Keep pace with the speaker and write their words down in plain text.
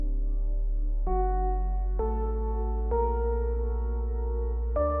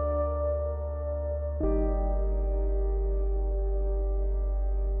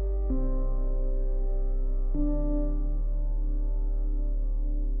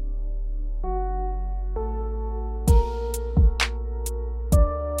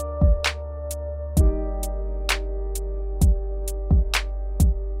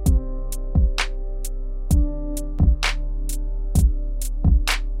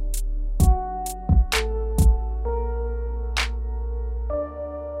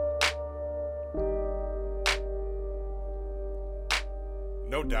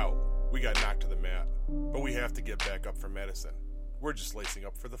No doubt, we got knocked to the mat, but we have to get back up for Madison. We're just lacing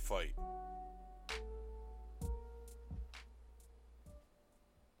up for the fight.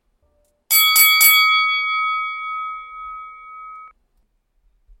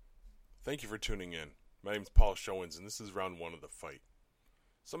 Thank you for tuning in. My name's Paul Showens, and this is round one of the fight.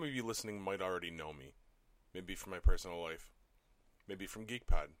 Some of you listening might already know me. Maybe from my personal life. Maybe from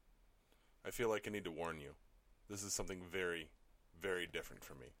GeekPod. I feel like I need to warn you. This is something very, very different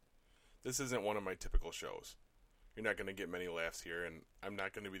for me. This isn't one of my typical shows. You're not going to get many laughs here, and I'm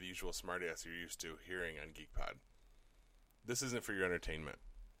not going to be the usual smartass you're used to hearing on GeekPod. This isn't for your entertainment.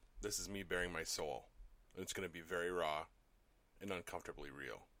 This is me bearing my soul, and it's going to be very raw and uncomfortably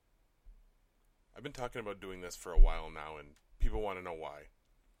real. I've been talking about doing this for a while now, and people want to know why.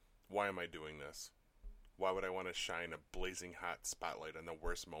 Why am I doing this? Why would I want to shine a blazing hot spotlight on the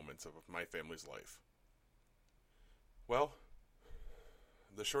worst moments of my family's life? Well,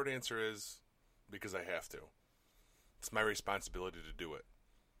 the short answer is because I have to. It's my responsibility to do it.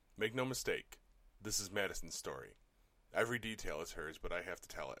 Make no mistake, this is Madison's story. Every detail is hers, but I have to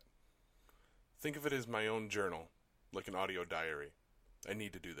tell it. Think of it as my own journal, like an audio diary. I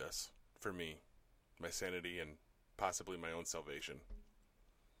need to do this, for me, my sanity, and possibly my own salvation.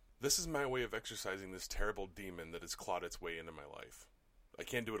 This is my way of exorcising this terrible demon that has clawed its way into my life. I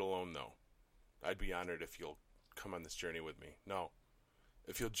can't do it alone, though. I'd be honored if you'll come on this journey with me. No,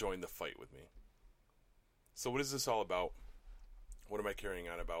 if you'll join the fight with me. So what is this all about? What am I carrying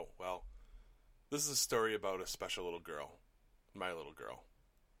on about? Well, this is a story about a special little girl. My little girl.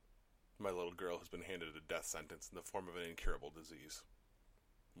 My little girl has been handed a death sentence in the form of an incurable disease.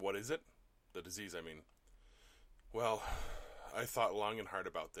 What is it? The disease, I mean. Well, I thought long and hard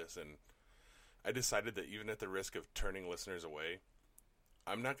about this, and I decided that even at the risk of turning listeners away,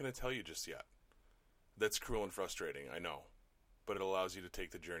 I'm not going to tell you just yet. That's cruel and frustrating, I know, but it allows you to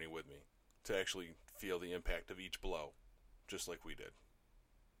take the journey with me, to actually feel the impact of each blow, just like we did.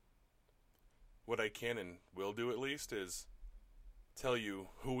 What I can and will do at least is tell you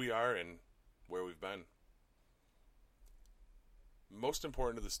who we are and where we've been. Most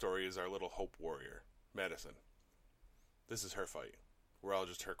important to the story is our little hope warrior, Madison. This is her fight. We're all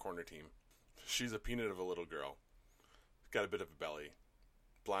just her corner team. She's a peanut of a little girl. Got a bit of a belly.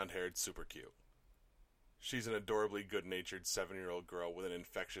 Blonde-haired, super cute. She's an adorably good-natured 7-year-old girl with an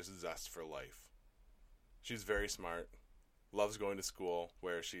infectious zest for life. She's very smart, loves going to school,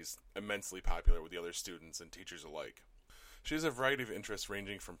 where she's immensely popular with the other students and teachers alike. She has a variety of interests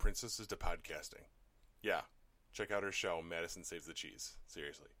ranging from princesses to podcasting. Yeah, check out her show, Madison Saves the Cheese.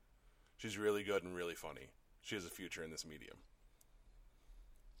 Seriously. She's really good and really funny. She has a future in this medium.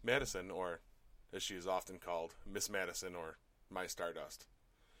 Madison, or as she is often called, Miss Madison or My Stardust,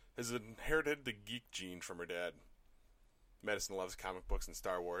 has inherited the geek gene from her dad. Madison loves comic books and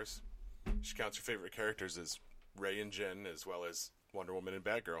Star Wars. She counts her favorite characters as Rey and Jyn, as well as Wonder Woman and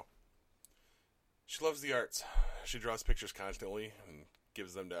Batgirl. She loves the arts. She draws pictures constantly and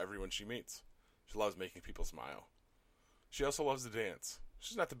gives them to everyone she meets. She loves making people smile. She also loves to dance.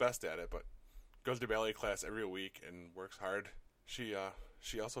 She's not the best at it, but goes to ballet class every week and works hard. She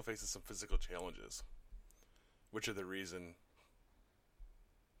also faces some physical challenges, which are the reason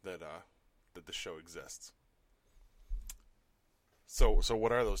that the show exists. So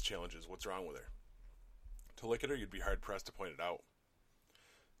what are those challenges? What's wrong with her? To look at her, you'd be hard-pressed to point it out.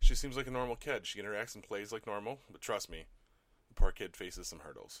 She seems like a normal kid. She interacts and plays like normal, but trust me, the poor kid faces some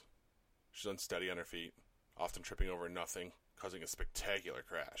hurdles. She's unsteady on her feet, often tripping over nothing, causing a spectacular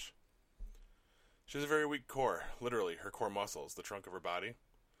crash. She has a very weak core, literally, her core muscles, the trunk of her body.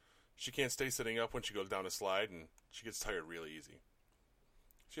 She can't stay sitting up when she goes down a slide, and she gets tired really easy.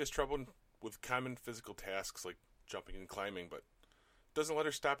 She has trouble with common physical tasks like jumping and climbing, but it doesn't let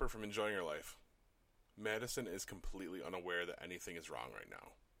her stop her from enjoying her life. Madison is completely unaware that anything is wrong right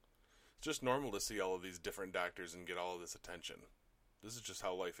now. It's just normal to see all of these different doctors and get all of this attention. This is just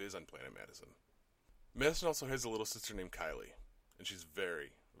how life is on Planet Madison. Madison also has a little sister named Kylie, and she's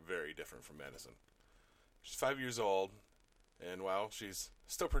very, very different from Madison. She's 5 years old, and while she's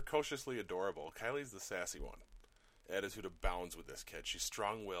still precociously adorable, Kylie's the sassy one. Attitude abounds with this kid. She's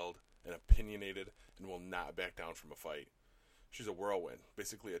strong-willed and opinionated and will not back down from a fight. She's a whirlwind,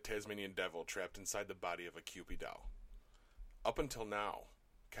 basically a Tasmanian devil trapped inside the body of a Cupid doll. Up until now,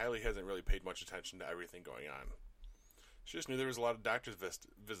 Kylie hasn't really paid much attention to everything going on. She just knew there was a lot of doctor's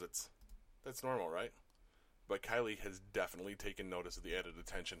visits. That's normal, right? But Kylie has definitely taken notice of the added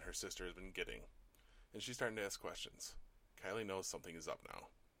attention her sister has been getting. And she's starting to ask questions. Kylie knows something is up now.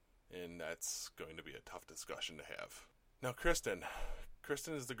 And that's going to be a tough discussion to have. Now, Kristen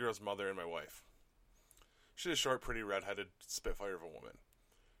is the girl's mother and my wife. She's a short, pretty, red-headed spitfire of a woman.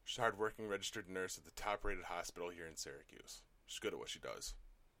 She's a hard-working registered nurse at the top-rated hospital here in Syracuse. She's good at what she does.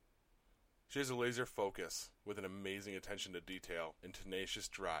 She has a laser focus with an amazing attention to detail and tenacious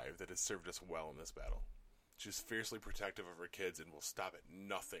drive that has served us well in this battle. She's fiercely protective of her kids and will stop at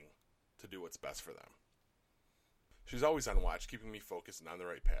nothing to do what's best for them. She's always on watch, keeping me focused and on the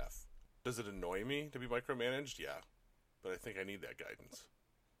right path. Does it annoy me to be micromanaged? Yeah, but I think I need that guidance.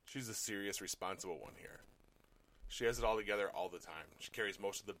 She's the serious, responsible one here. She has it all together all the time. She carries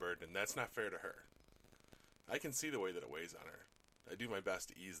most of the burden, and that's not fair to her. I can see the way that it weighs on her. I do my best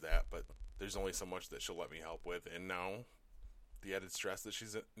to ease that, but there's only so much that she'll let me help with, and now, the added stress that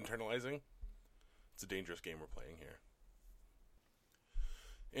she's internalizing, it's a dangerous game we're playing here.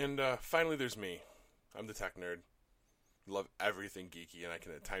 And finally, there's me. I'm the tech nerd. I love everything geeky, and I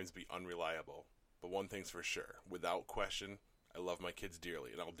can at times be unreliable. But one thing's for sure. Without question, I love my kids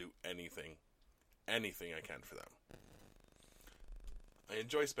dearly, and I'll do anything I can for them. I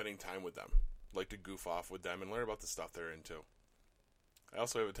enjoy spending time with them. I like to goof off with them and learn about the stuff they're into. I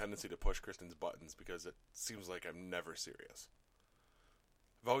also have a tendency to push Kristen's buttons because it seems like I'm never serious.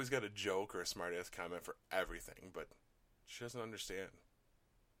 I've always got a joke or a smart-ass comment for everything, but she doesn't understand.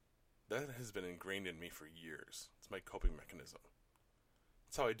 That has been ingrained in me for years. It's my coping mechanism.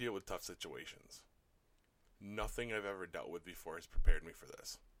 It's how I deal with tough situations. Nothing I've ever dealt with before has prepared me for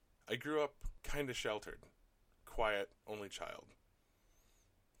this. I grew up kind of sheltered. Quiet, only child.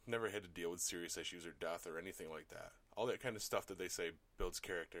 Never had to deal with serious issues or death or anything like that. All that kind of stuff that they say builds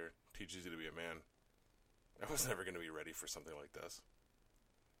character, teaches you to be a man. I was never going to be ready for something like this.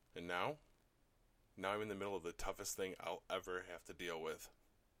 And now I'm in the middle of the toughest thing I'll ever have to deal with.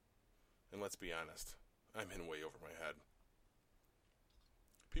 And let's be honest, I'm in way over my head.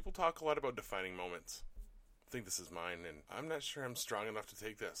 People talk a lot about defining moments. I think this is mine, and I'm not sure I'm strong enough to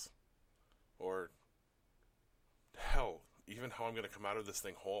take this. Or, hell, even how I'm going to come out of this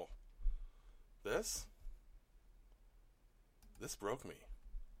thing whole. This broke me.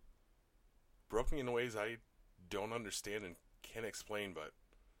 Broke me in ways I don't understand and can't explain, but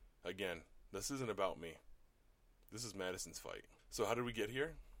again, this isn't about me. This is Madison's fight. So how did we get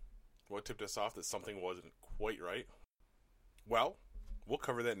here? What tipped us off that something wasn't quite right? Well, we'll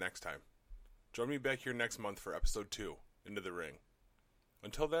cover that next time. Join me back here next month for episode 2, Into the Ring.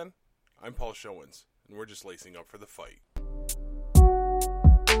 Until then, I'm Paul Showens, and we're just lacing up for the fight.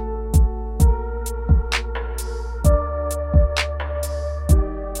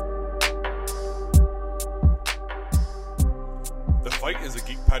 The Fight is a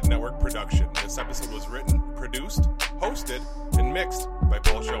GeekPod Network production. This episode was written, produced, hosted, and mixed by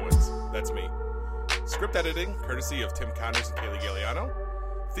Paul Showens. That's me. Script editing, courtesy of Tim Connors and Kaylee Galliano.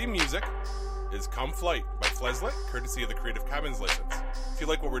 Theme music is Come Flight by Fleslet, courtesy of the Creative Commons license. If you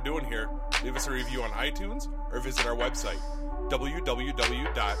like what we're doing here, leave us a review on iTunes or visit our website,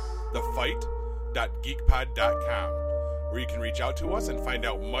 www.thefight.geekpod.com, where you can reach out to us and find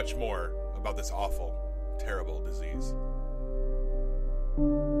out much more about this awful, terrible disease.